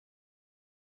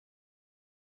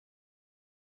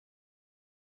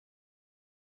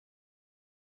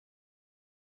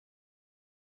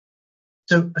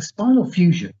So a spinal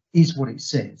fusion is what it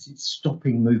says. It's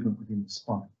stopping movement within the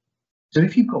spine. So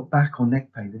if you've got back or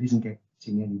neck pain that isn't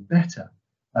getting any better,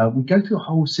 we go through a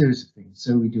whole series of things.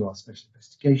 So we do our special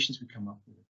investigations, we come up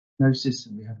with a diagnosis,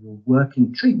 and we have a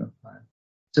working treatment plan.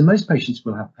 So most patients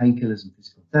will have painkillers and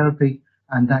physical therapy,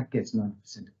 and that gets 90%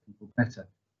 of people better.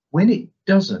 When it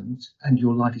doesn't, and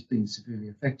your life is being severely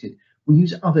affected, we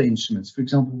use other instruments. For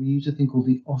example, we use a thing called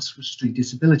the Oswestry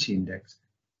Disability Index.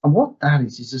 And what that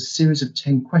is a series of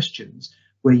 10 questions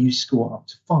where you score up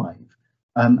to 5.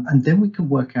 And then we can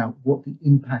work out what the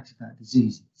impact of that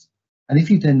disease is. And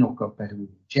if you've then not got better with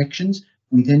injections,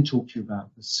 we then talk to you about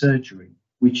the surgery,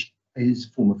 which is a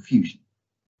form of fusion.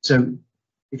 So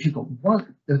if you've got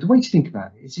one, the way to think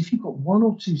about it is if you've got one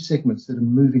or two segments that are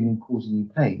moving and causing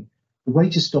you pain, the way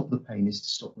to stop the pain is to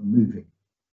stop them moving,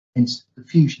 hence the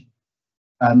fusion.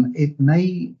 It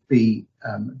may be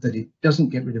that it doesn't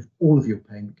get rid of all of your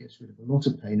pain, but gets rid of a lot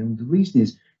of pain. And the reason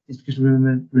is because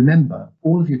remember,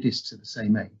 all of your discs are the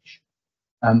same age.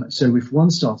 So if one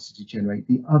starts to degenerate,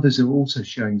 the others are also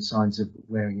showing signs of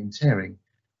wearing and tearing.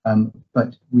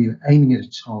 But we're aiming at a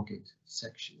target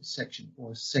section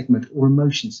or a segment or a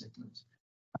motion segment.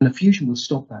 And a fusion will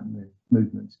stop that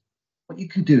movement. What you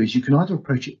can do is you can either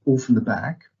approach it all from the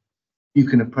back, you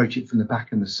can approach it from the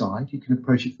back and the side, you can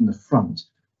approach it from the front,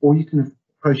 or you can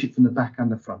approach it from the back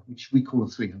and the front, which we call a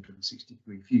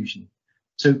 360-degree fusion.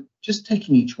 So just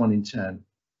taking each one in turn,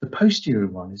 the posterior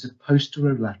one is a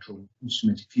posterolateral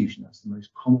instrumented fusion. That's the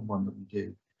most common one that we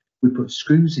do. We put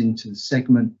screws into the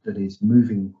segment that is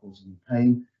moving and causing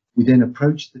pain. We then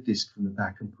approach the disc from the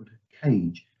back and put a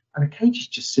cage. And a cage is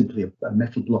just simply a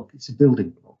metal block. It's a building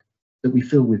block that we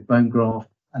fill with bone graft,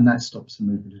 and that stops the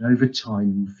movement. And over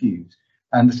time, you fuse.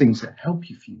 And the things that help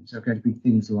you fuse are going to be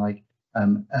things like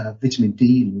vitamin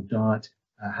D in your diet,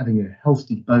 having a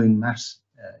healthy bone mass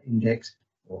index,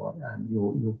 or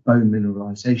your bone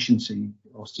mineralization. So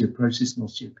osteoporosis and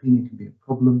osteopenia can be a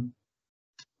problem.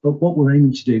 But what we're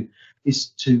aiming to do is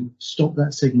to stop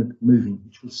that segment moving,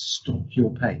 which will stop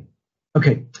your pain.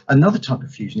 Okay, another type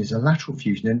of fusion is a lateral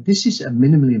fusion, and this is a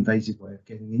minimally invasive way of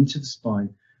getting into the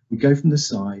spine. We go from the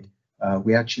side,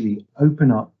 we actually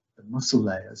open up the muscle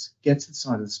layers, get to the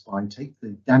side of the spine, take the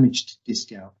damaged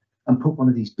disc out, and put one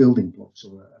of these building blocks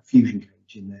or a fusion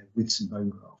cage in there with some bone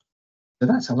graft. So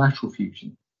that's a lateral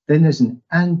fusion. Then there's an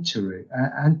anterior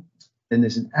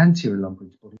lumbar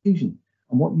interbody fusion.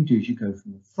 And what you do is you go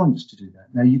from the front to do that.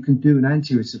 Now you can do an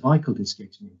anterior cervical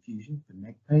discectomy infusion for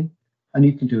neck pain, and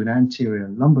you can do an anterior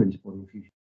lumbar interbody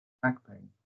infusion for back pain.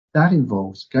 That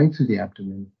involves going through the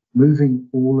abdomen, moving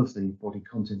all of the body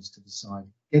contents to the side,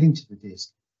 getting to the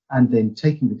disc, and then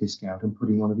taking the disc out and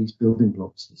putting one of these building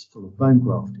blocks that's full of bone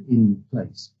graft in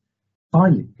place.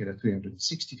 Finally, you get a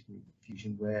 360-degree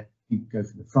fusion where you go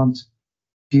from the front,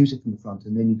 fuse it from the front,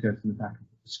 and then you go from the back and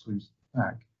put the screws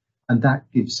back. And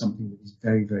that gives something that is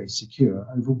very, very secure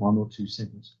over one or two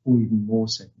segments, or even more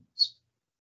segments.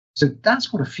 So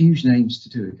that's what a fusion aims to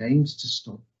do. It aims to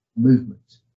stop movement.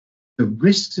 The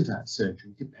risks of that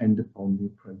surgery depend upon the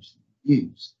approach that you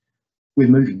use. We're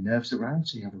moving nerves around,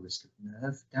 so you have a risk of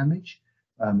nerve damage,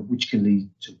 which can lead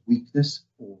to weakness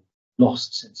or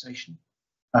lost sensation.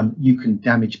 You can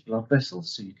damage blood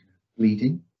vessels, so you can have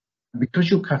bleeding. And because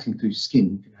you're cutting through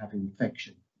skin, you can have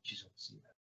infection, which is obviously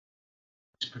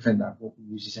to prevent that. What we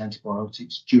use is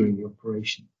antibiotics during the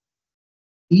operation.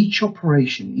 Each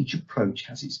operation, each approach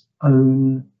has its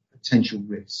own potential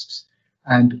risks.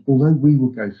 And although we will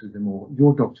go through them, or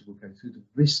your doctor will go through the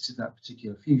risks of that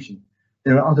particular fusion,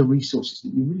 there are other resources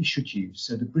that you really should use.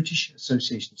 So the British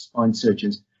Association of Spine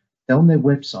Surgeons, on their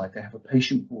website, they have a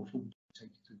patient portal which will take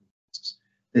you through the risks.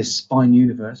 There's Spine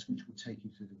Universe, which will take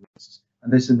you through the risks.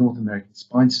 And there's the North American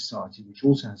Spine Society, which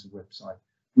also has a website,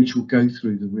 which will go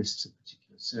through the risks of particular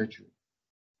surgery.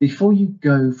 Before you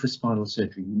go for spinal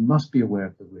surgery, you must be aware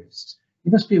of the risks.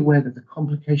 You must be aware that the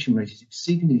complication rate is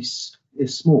exceedingly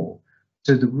small.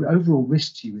 So the overall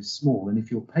risk to you is small. And if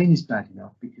your pain is bad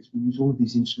enough, because we use all of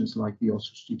these instruments like the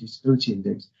Oswestry Disability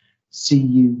Index,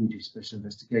 CU, we do special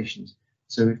investigations.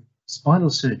 So if spinal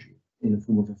surgery in the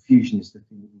form of a fusion is the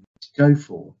thing that we need to go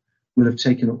for, we'll have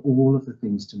taken all of the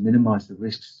things to minimize the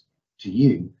risks to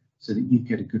you so that you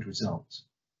get a good result.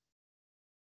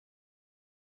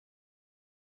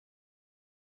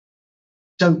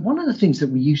 So one of the things that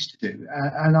we used to do,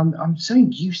 and I'm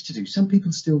saying used to do, some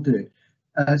people still do it,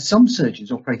 some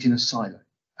surgeons operate in a silo,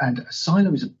 and a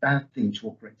silo is a bad thing to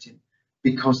operate in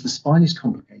because the spine is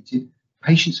complicated,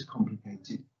 patients are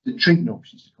complicated, the treatment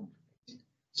options are complicated.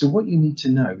 So what you need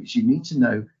to know is you need to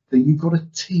know that you've got a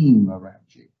team around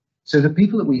you. So the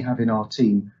people that we have in our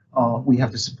team we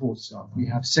have the support staff. We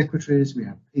have secretaries, we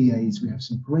have PAs, we have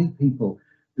some great people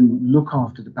who look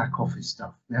after the back office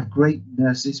stuff. We have great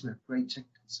nurses, we have great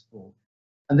technical support.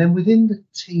 And then within the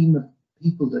team of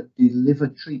people that deliver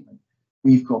treatment,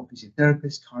 we've got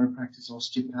physiotherapists, chiropractors,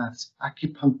 osteopaths,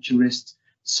 acupuncturists,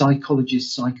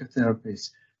 psychologists,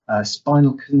 psychotherapists,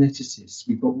 spinal kineticists.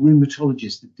 We've got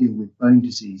rheumatologists that deal with bone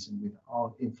disease and with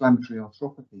inflammatory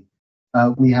arthropathy.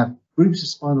 We have groups of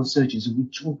spinal surgeons, and we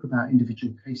talk about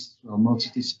individual cases through our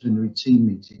multidisciplinary team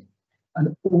meeting.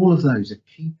 And all of those are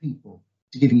key people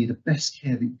to giving you the best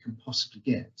care that you can possibly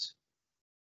get.